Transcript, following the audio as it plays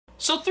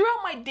So throughout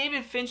my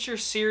David Fincher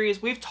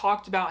series, we've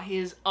talked about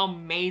his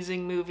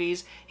amazing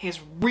movies, his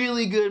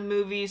really good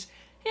movies,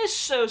 his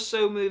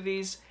so-so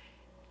movies,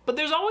 but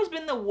there's always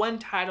been the one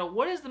title: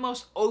 what is the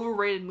most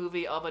overrated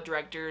movie of a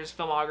director's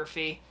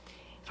filmography?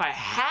 If I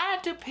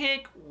had to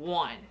pick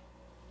one,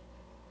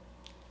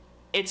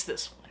 it's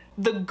this one.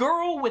 The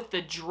Girl with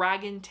the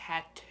Dragon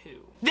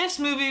Tattoo. This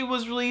movie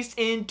was released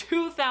in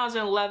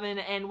 2011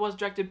 and was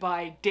directed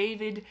by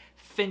David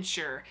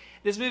Fincher.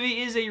 This movie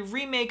is a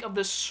remake of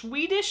the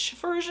Swedish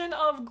version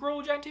of Girl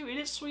with Dragon Tattoo. It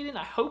is Sweden.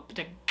 I hope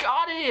to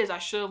God it is. I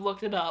should have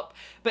looked it up.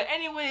 But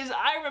anyways,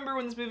 I remember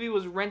when this movie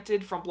was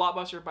rented from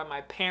Blockbuster by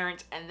my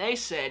parents, and they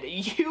said,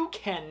 you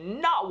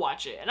cannot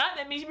watch it. And that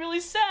made me really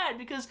sad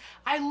because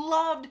I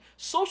loved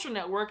Social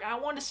Network and I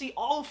wanted to see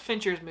all of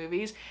Fincher's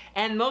movies,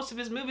 and most of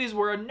his movies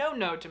were a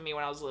no-no to me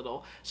when I was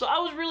little. So I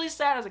was really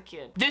sad as a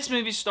kid. This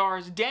movie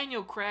stars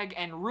Daniel Craig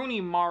and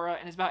Rooney Mara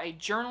and is about a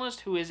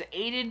journalist who is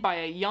aided by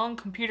a young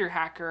computer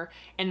hacker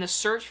in the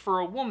search for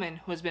a woman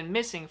who has been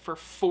missing for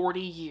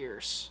 40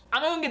 years.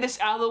 I'm gonna get this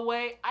out of the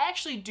way. I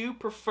actually do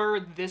prefer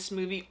this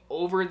movie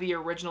over the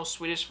original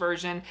Swedish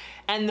version,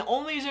 and the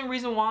only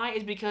reason why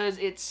is because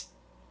it's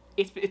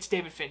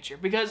David Fincher,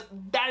 because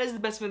that is the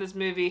best thing in this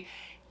movie.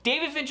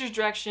 David Fincher's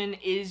direction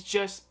is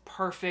just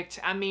perfect.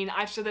 I mean,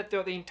 I've said that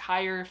throughout the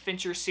entire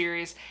Fincher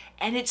series,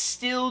 and it's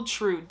still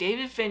true.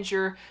 David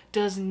Fincher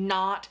does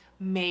not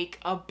make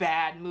a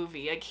bad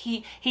movie. Like,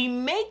 he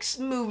makes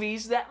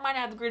movies that might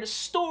have the greatest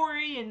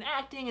story and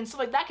acting and stuff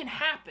like that can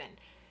happen.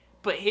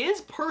 But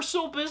his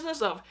personal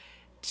business of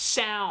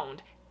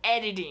sound,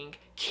 editing,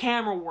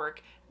 camera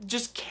work,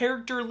 just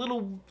character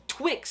little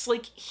tweaks,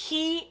 like,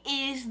 he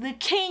is the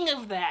king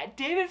of that.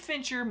 David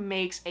Fincher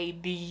makes a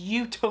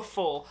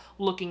beautiful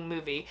looking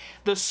movie.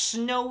 The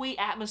snowy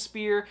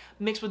atmosphere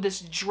mixed with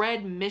this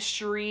dread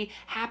mystery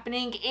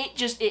happening,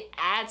 it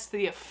adds to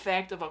the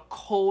effect of a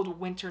cold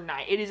winter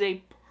night. It is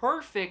a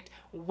perfect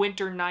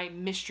winter night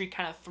mystery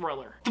kind of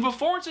thriller. The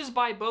performances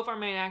by both our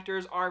main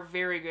actors are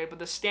very good, but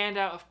the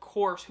standout, of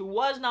course, who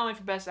was nominated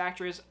for Best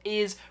Actress,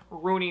 is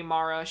Rooney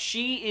Mara.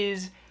 She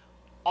is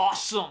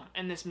awesome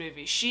in this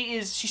movie. She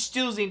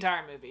steals the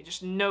entire movie,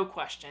 just no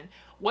question.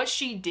 What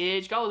she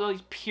did, she got all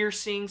these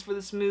piercings for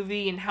this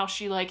movie and how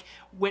she like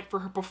went for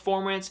her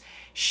performance.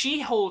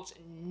 She holds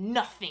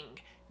nothing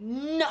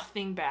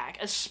back,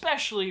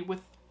 especially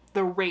with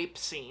the rape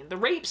scene. The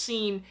rape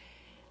scene,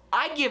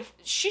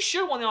 she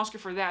should have won the Oscar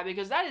for that,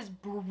 because that is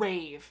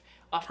brave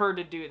of her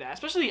to do that,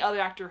 especially the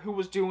other actor who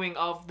was doing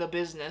Of the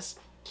Business.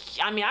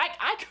 I mean,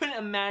 I couldn't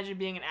imagine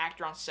being an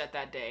actor on set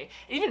that day.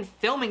 Even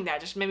filming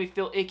that just made me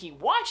feel icky.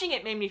 Watching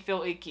it made me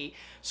feel icky.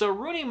 So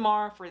Rooney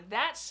Mara, for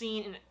that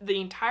scene in the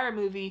entire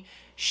movie,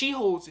 she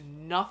holds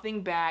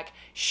nothing back.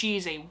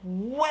 She's a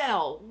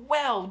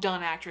well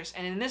done actress,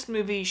 and in this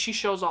movie, she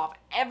shows off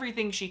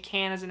everything she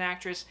can as an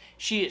actress.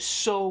 She is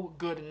so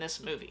good in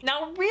this movie.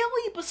 Now,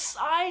 really,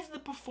 besides the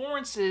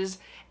performances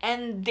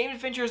and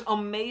David Fincher's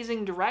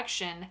amazing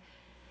direction,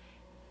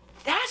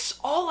 that's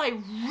all I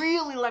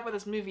really like about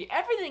this movie.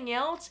 Everything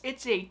else,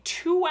 it's a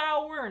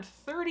 2-hour and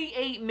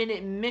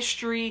 38-minute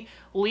mystery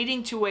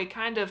leading to a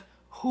kind of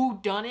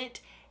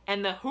whodunit,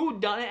 and the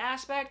whodunit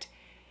aspect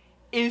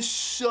is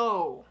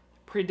so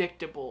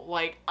predictable.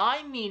 Like,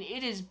 I mean,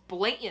 it is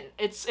blatant.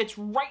 It's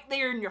right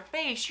there in your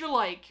face. You're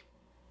like,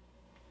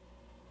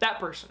 that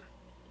person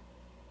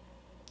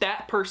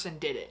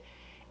did it.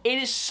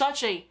 It is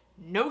such a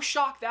no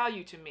shock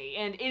value to me,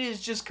 and it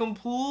is just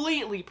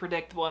completely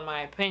predictable in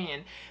my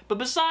opinion. But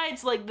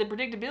besides like the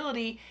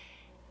predictability,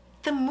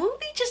 the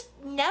movie just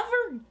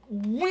never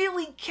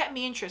really kept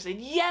me interested.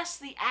 Yes,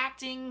 the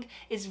acting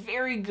is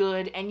very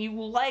good, and you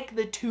like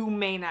the two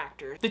main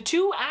actors. The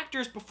two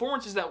actors'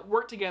 performances that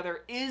work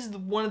together is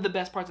one of the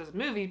best parts of the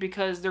movie,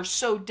 because they're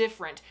so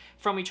different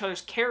from each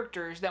other's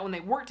characters that when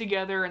they work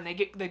together and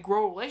they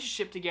grow a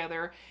relationship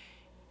together,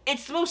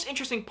 it's the most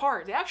interesting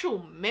part. The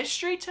actual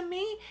mystery to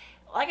me,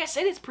 like I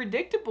said, it's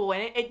predictable,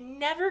 and it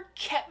never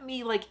kept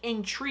me like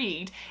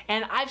intrigued,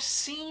 and I've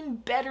seen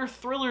better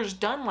thrillers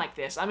done like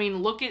this. I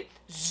mean, look at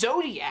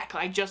Zodiac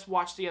I just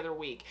watched the other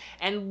week,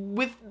 and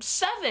with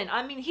Seven,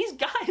 I mean, he's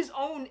got his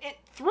own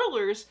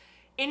thrillers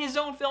in his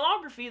own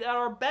filmography that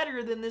are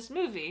better than this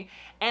movie,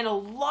 and a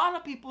lot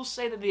of people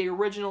say that the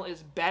original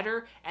is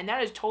better, and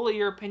that is totally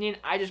your opinion.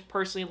 I just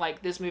personally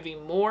like this movie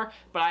more,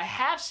 but I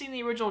have seen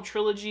the original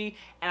trilogy,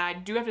 and I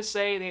do have to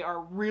say they are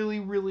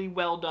really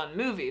well done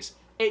movies.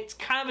 It's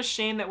kind of a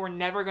shame that we're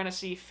never going to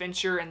see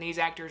Fincher and these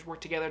actors work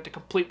together to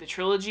complete the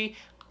trilogy.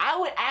 I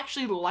would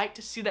actually like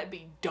to see that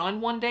be done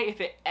one day if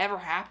it ever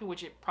happened,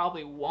 which it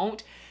probably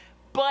won't.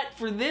 But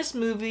for this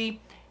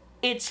movie,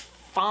 it's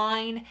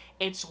fine,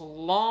 it's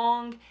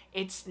long,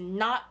 it's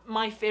not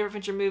my favorite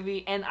Fincher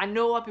movie, and I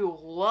know a lot of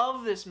people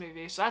love this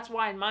movie, so that's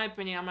why, in my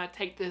opinion, I'm going to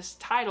take this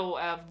title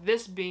of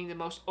this being the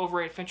most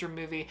overrated Fincher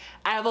movie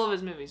out of all of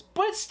his movies.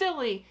 But it's still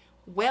a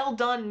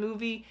well-done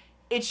movie.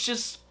 It's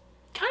just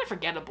kind of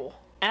forgettable.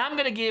 And I'm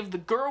going to give The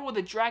Girl with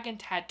the Dragon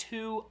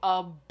Tattoo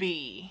a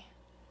B.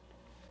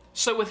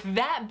 So with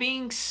that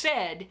being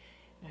said,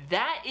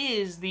 that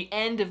is the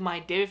end of my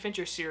David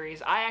Fincher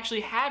series. I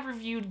actually had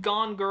reviewed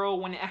Gone Girl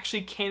when it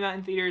actually came out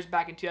in theaters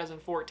back in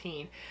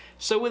 2014.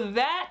 So with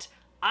that,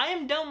 I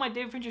am done with my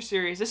David Fincher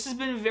series. This has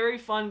been very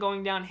fun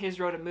going down his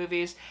road of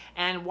movies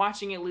and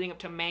watching it leading up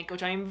to Mank,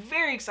 which I am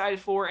very excited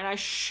for, and I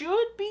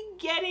should be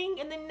getting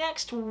in the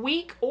next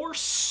week or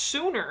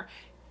sooner.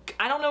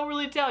 I don't know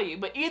really to tell you,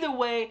 but either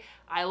way,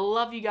 I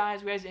love you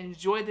guys. You guys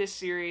enjoyed this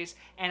series,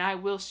 and I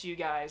will see you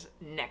guys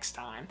next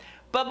time.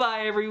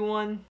 Bye-bye, everyone.